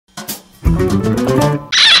Oh!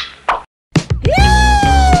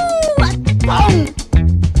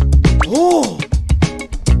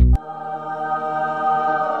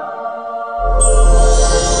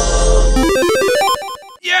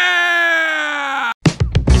 Yeah!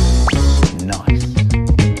 Nice.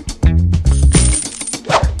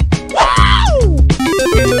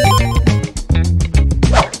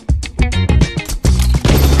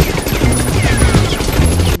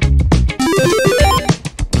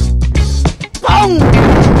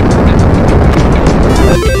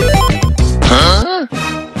 Huh?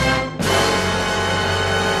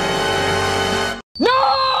 No!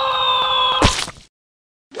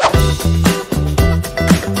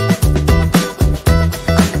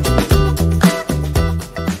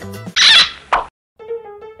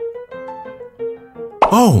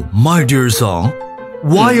 Oh, my dear son,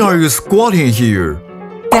 why are you squatting here?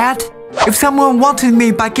 Dad, if someone wanted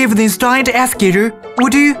me by giving this giant escalator,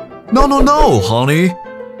 would you? No, honey.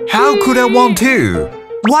 How could I want to?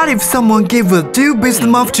 What if someone gave a 2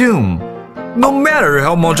 wisdom of doom? No matter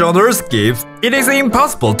how much others give, it is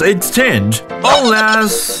impossible to exchange,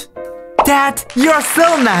 unless… Dad, you are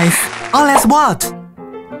so nice. Unless what?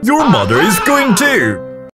 Your mother is going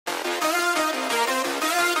to.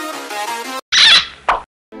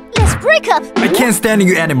 Let's break up! I can't stand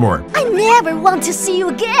you anymore. I never want to see you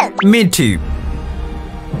again! Me too.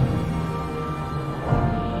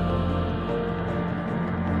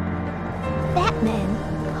 Batman,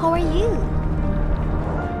 how are you?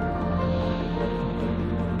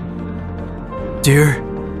 Dear,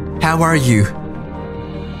 how are you?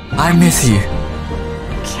 I miss you.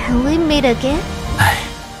 Can we meet again?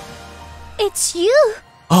 It's you!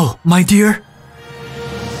 Oh, my dear.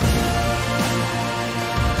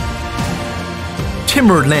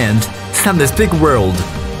 Chimeraland, Sunday's big world.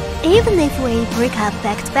 Even if we break up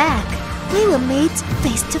back to back, we will meet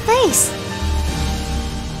face to face.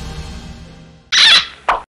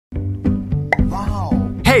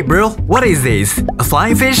 Hey bro, what is this? A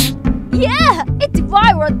flying fish? Yeah, it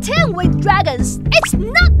devoured 10 winged dragons. It's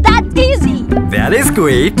not that easy. That is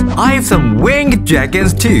great. I have some winged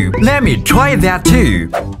dragons too. Let me try that too.